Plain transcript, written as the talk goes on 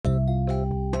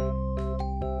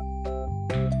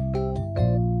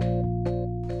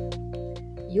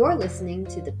You're listening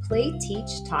to the Play,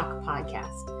 Teach, Talk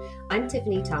podcast. I'm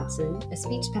Tiffany Thompson, a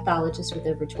speech pathologist with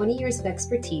over 20 years of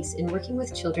expertise in working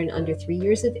with children under 3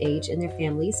 years of age and their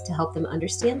families to help them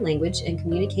understand language and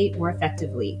communicate more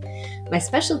effectively. My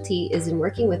specialty is in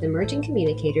working with emerging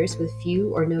communicators with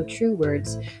few or no true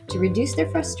words to reduce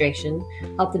their frustration,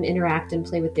 help them interact and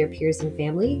play with their peers and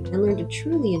family, and learn to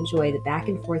truly enjoy the back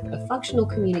and forth of functional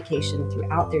communication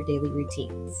throughout their daily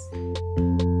routines.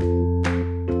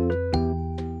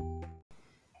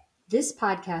 This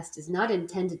podcast is not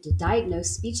intended to diagnose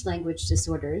speech-language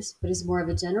disorders, but is more of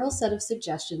a general set of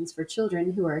suggestions for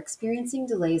children who are experiencing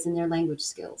delays in their language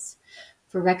skills.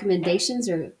 For recommendations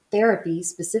or therapy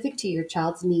specific to your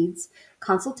child's needs,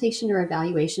 consultation or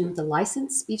evaluation with a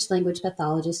licensed speech-language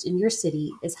pathologist in your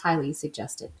city is highly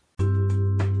suggested.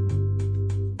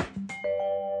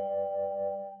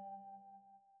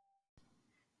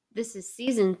 This is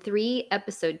Season 3,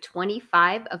 Episode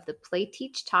 25 of the Play,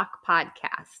 Teach, Talk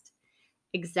podcast.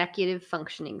 Executive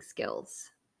functioning skills.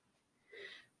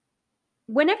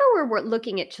 Whenever we're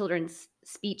looking at children's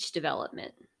speech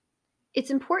development, it's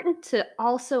important to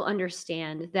also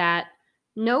understand that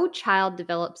no child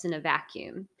develops in a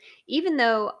vacuum. Even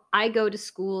though I go to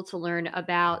school to learn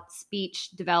about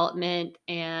speech development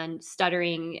and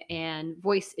stuttering and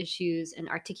voice issues and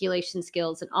articulation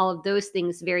skills and all of those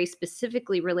things very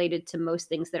specifically related to most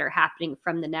things that are happening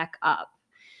from the neck up,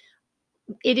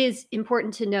 it is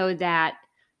important to know that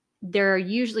there are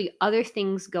usually other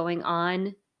things going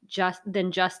on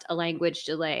than just a language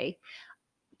delay.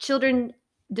 Children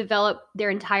develop their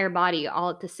entire body all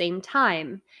at the same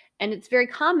time. And it's very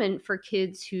common for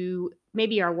kids who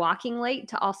maybe are walking late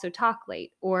to also talk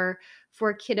late, or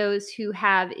for kiddos who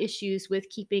have issues with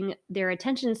keeping their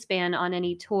attention span on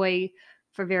any toy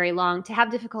for very long to have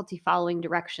difficulty following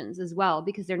directions as well,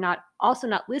 because they're not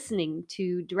listening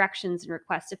to directions and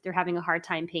requests if they're having a hard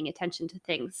time paying attention to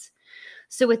things.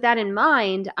 So with that in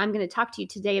mind, I'm going to talk to you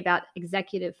today about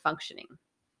executive functioning.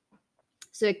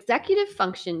 So executive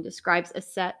function describes a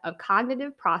set of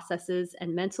cognitive processes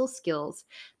and mental skills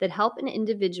that help an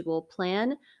individual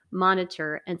plan,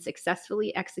 monitor, and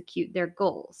successfully execute their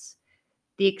goals.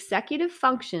 The executive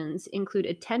functions include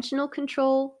attentional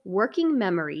control, working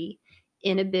memory,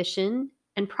 inhibition,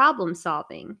 and problem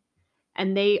solving,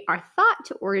 and they are thought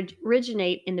to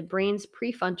originate in the brain's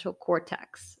prefrontal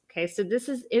cortex. Okay, so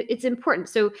it's important.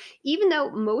 So even though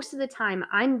most of the time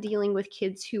I'm dealing with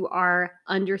kids who are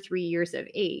under 3 years of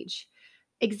age,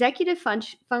 executive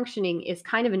functioning is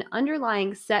kind of an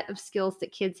underlying set of skills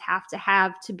that kids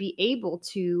have to be able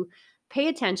to pay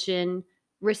attention,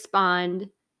 respond,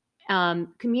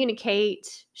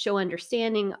 communicate, show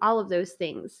understanding, all of those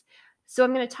things. So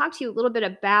I'm going to talk to you a little bit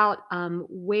about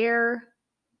where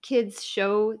kids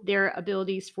show their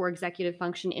abilities for executive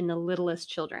function in the littlest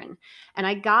children. And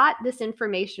I got this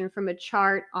information from a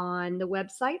chart on the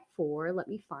website let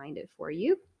me find it for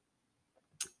you.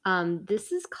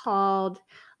 This is called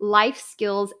Life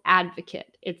Skills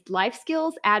Advocate. It's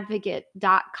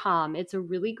lifeskillsadvocate.com. It's a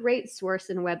really great source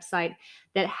and website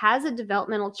that has a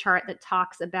developmental chart that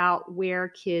talks about where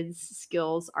kids'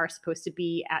 skills are supposed to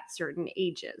be at certain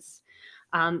ages.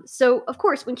 So, of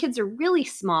course, when kids are really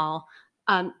small,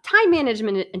 time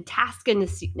management and task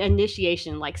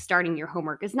initiation, like starting your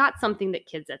homework, is not something that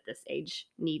kids at this age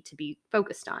need to be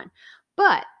focused on.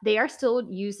 But they are still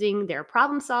using their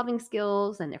problem-solving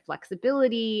skills and their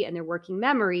flexibility and their working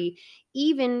memory,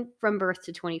 even from birth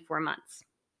to 24 months.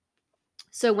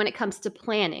 So when it comes to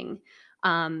planning,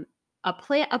 a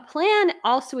plan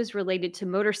also is related to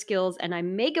motor skills, and I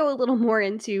may go a little more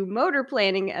into motor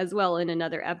planning as well in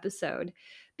another episode,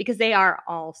 because they are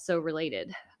all so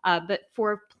related. But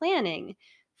for planning,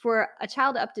 for a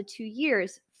child up to 2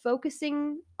 years,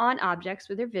 focusing on objects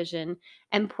with their vision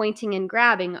and pointing and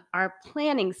grabbing are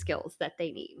planning skills that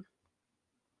they need.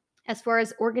 As far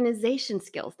as organization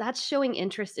skills, that's showing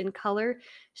interest in color,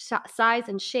 size,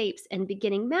 and shapes, and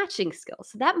beginning matching skills.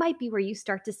 So that might be where you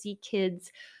start to see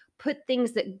kids put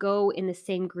things that go in the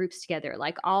same groups together,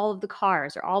 like all of the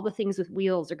cars or all the things with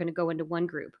wheels are going to go into one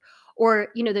group. Or,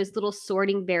 those little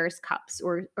sorting bears cups,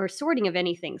 or sorting of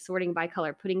anything, sorting by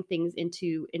color, putting things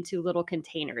into little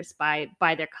containers by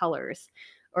their colors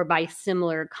or by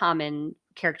similar common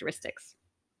characteristics.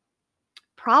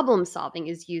 Problem solving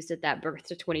is used at that birth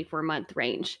to 24-month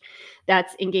range.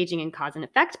 That's engaging in cause and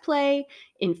effect play,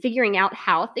 in figuring out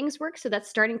how things work. So that's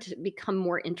starting to become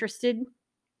more interested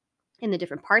in the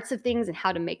different parts of things and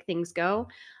how to make things go.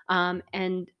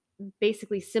 And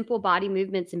basically simple body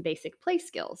movements and basic play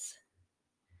skills.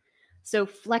 So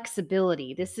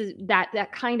flexibility, this is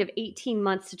that kind of 18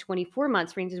 months to 24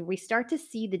 months ranges where we start to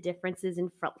see the differences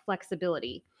in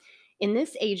flexibility. In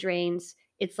this age range,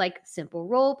 it's like simple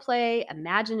role play,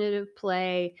 imaginative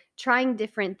play, trying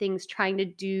different things, trying to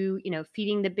do,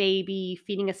 feeding the baby,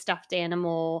 feeding a stuffed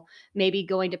animal, maybe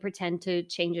going to pretend to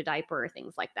change a diaper or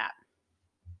things like that.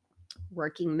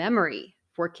 Working memory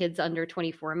for kids under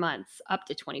 24 months, up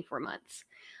to 24 months.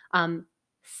 Um,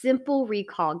 Simple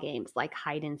recall games like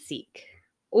hide and seek,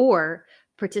 or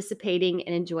participating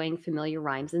and enjoying familiar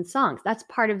rhymes and songs. That's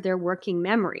part of their working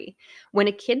memory. When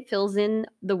a kid fills in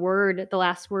the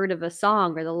last word of a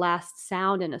song or the last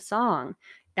sound in a song,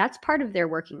 that's part of their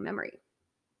working memory.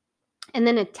 And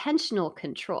then attentional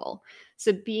control.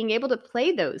 So being able to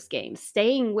play those games,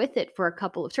 staying with it for a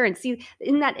couple of turns. See,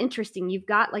 isn't that interesting? You've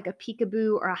got like a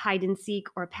peekaboo or a hide and seek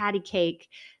or a patty cake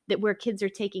that where kids are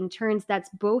taking turns. That's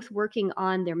both working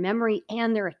on their memory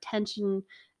and their attention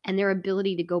and their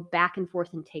ability to go back and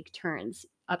forth and take turns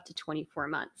up to 24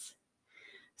 months.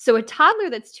 So a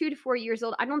toddler that's 2 to 4 years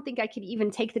old, I don't think I could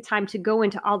even take the time to go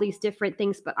into all these different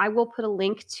things, but I will put a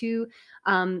link to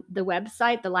the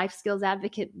website, the Life Skills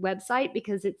Advocate website,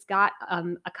 because it's got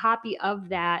a copy of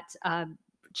that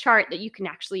chart that you can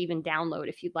actually even download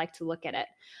if you'd like to look at it.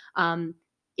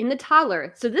 In the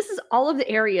toddler, so this is all of the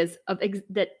areas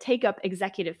that take up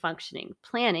executive functioning: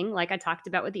 planning, like I talked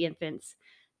about with the infants,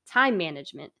 time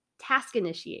management, task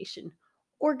initiation,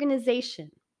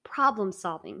 organization, problem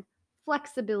solving,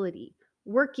 flexibility,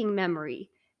 working memory,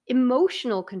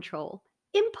 emotional control,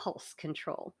 impulse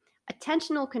control,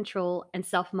 attentional control, and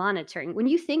self monitoring. When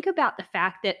you think about the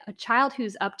fact that a child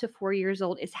who's up to 4 years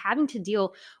old is having to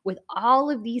deal with all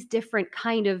of these different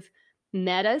kind of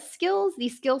meta skills,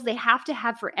 these skills they have to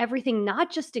have for everything,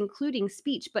 not just including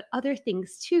speech, but other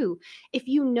things too. If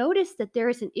you notice that there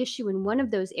is an issue in one of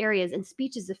those areas and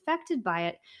speech is affected by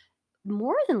it,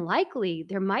 more than likely,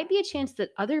 there might be a chance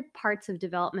that other parts of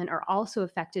development are also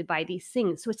affected by these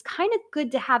things. So it's kind of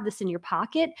good to have this in your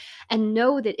pocket and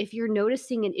know that if you're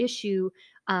noticing an issue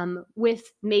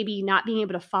with maybe not being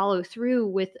able to follow through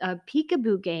with a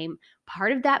peekaboo game,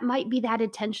 part of that might be that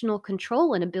attentional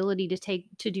control and ability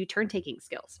to do turn taking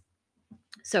skills.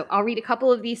 So I'll read a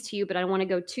couple of these to you, but I don't want to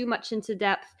go too much into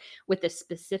depth with the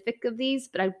specific of these,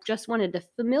 but I just wanted to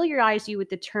familiarize you with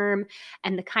the term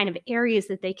and the kind of areas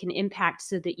that they can impact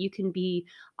so that you can be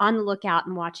on the lookout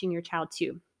and watching your child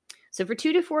too. So for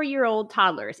 2 to 4 year old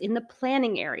toddlers in the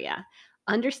planning area,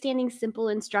 understanding simple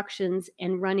instructions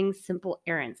and running simple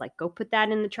errands, like go put that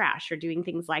in the trash or doing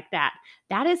things like that.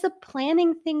 That is a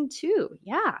planning thing too.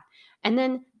 Yeah. And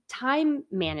then time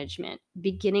management,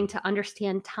 beginning to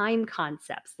understand time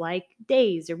concepts like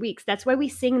days or weeks. That's why we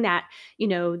sing that,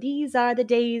 these are the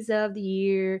days of the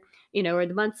year, or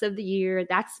the months of the year.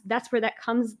 That's where that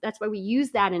comes. That's why we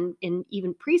use that in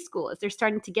even preschool, as they're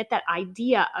starting to get that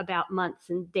idea about months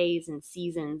and days and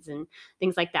seasons and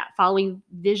things like that, following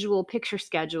visual picture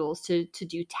schedules to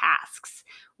do tasks.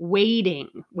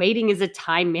 Waiting is a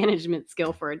time management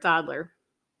skill for a toddler.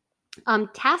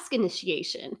 Task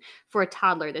initiation for a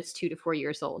toddler that's 2 to 4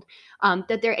 years old,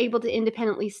 that they're able to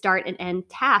independently start and end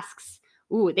tasks.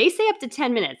 Ooh, they say up to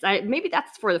 10 minutes. Maybe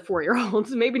that's for the 4 year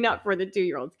olds, maybe not for the 2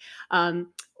 year olds.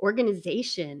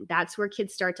 Organization, that's where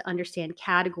kids start to understand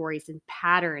categories and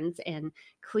patterns and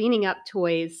cleaning up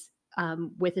toys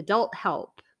with adult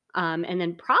help. And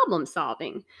then problem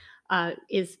solving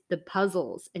is the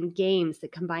puzzles and games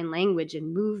that combine language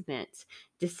and movement,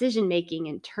 decision making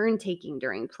and turn taking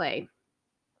during play.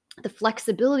 The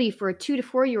flexibility for a 2 to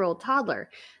 4 year old toddler,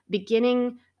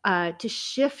 beginning to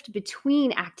shift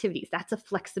between activities. That's a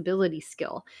flexibility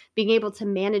skill. Being able to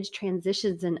manage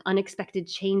transitions and unexpected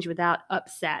change without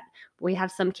upset. We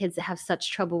have some kids that have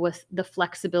such trouble with the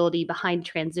flexibility behind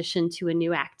transition to a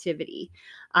new activity.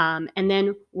 And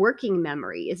then working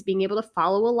memory is being able to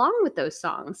follow along with those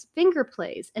songs, finger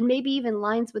plays, and maybe even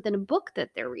lines within a book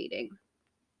that they're reading.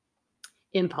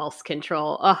 Impulse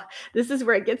control. Oh, this is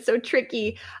where it gets so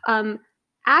tricky.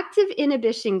 Active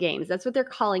inhibition games, that's what they're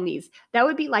calling these. That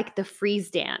would be like the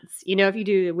freeze dance. If you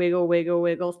do the wiggle, wiggle,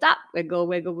 wiggle, stop, wiggle,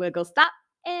 wiggle, wiggle, stop,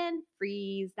 and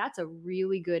freeze. That's a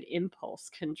really good impulse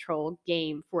control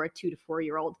game for a 2 to 4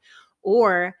 year old.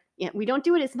 Or we don't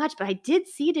do it as much, but I did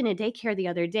see it in a daycare the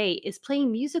other day, is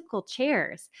playing musical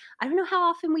chairs. I don't know how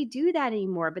often we do that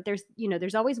anymore, but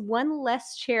there's always one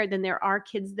less chair than there are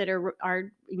kids that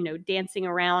are dancing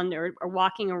around or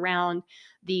walking around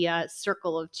the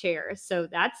circle of chairs. So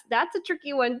that's a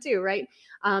tricky one too, right?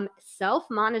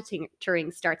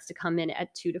 Self-monitoring starts to come in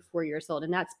at 2 to 4 years old,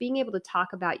 and that's being able to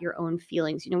talk about your own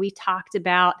feelings. We talked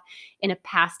about in a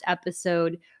past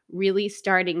episode really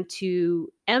starting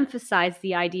to emphasize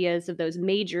the ideas of those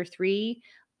major three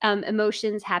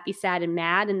emotions: happy, sad, and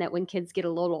mad. And that when kids get a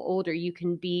little older, you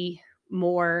can be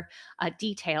more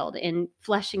detailed in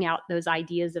fleshing out those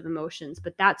ideas of emotions.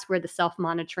 But that's where the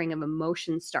self-monitoring of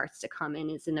emotions starts to come in,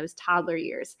 is in those toddler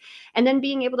years. And then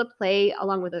being able to play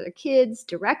along with other kids,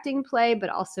 directing play, but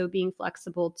also being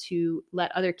flexible to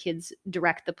let other kids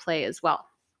direct the play as well.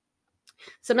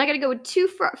 So I'm not going to go too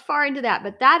far into that,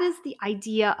 but that is the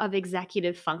idea of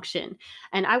executive function.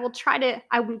 And I'm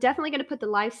definitely going to put the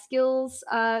Life Skills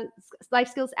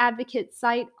Advocate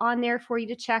site on there for you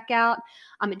to check out.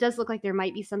 It does look like there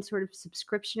might be some sort of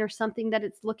subscription or something that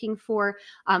it's looking for.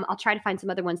 I'll try to find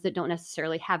some other ones that don't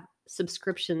necessarily have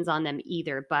subscriptions on them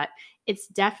either, but it's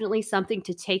definitely something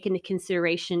to take into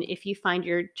consideration if you find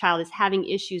your child is having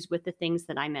issues with the things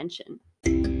that I mentioned.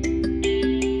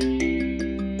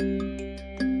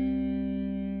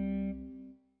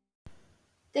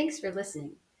 Thanks for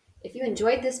listening. If you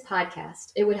enjoyed this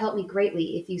podcast, it would help me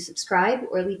greatly if you subscribe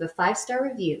or leave a 5-star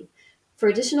review. For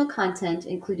additional content,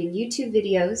 including YouTube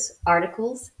videos,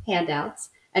 articles, handouts,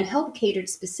 and help catered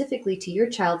specifically to your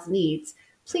child's needs,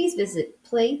 please visit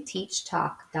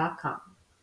playteachtalk.com.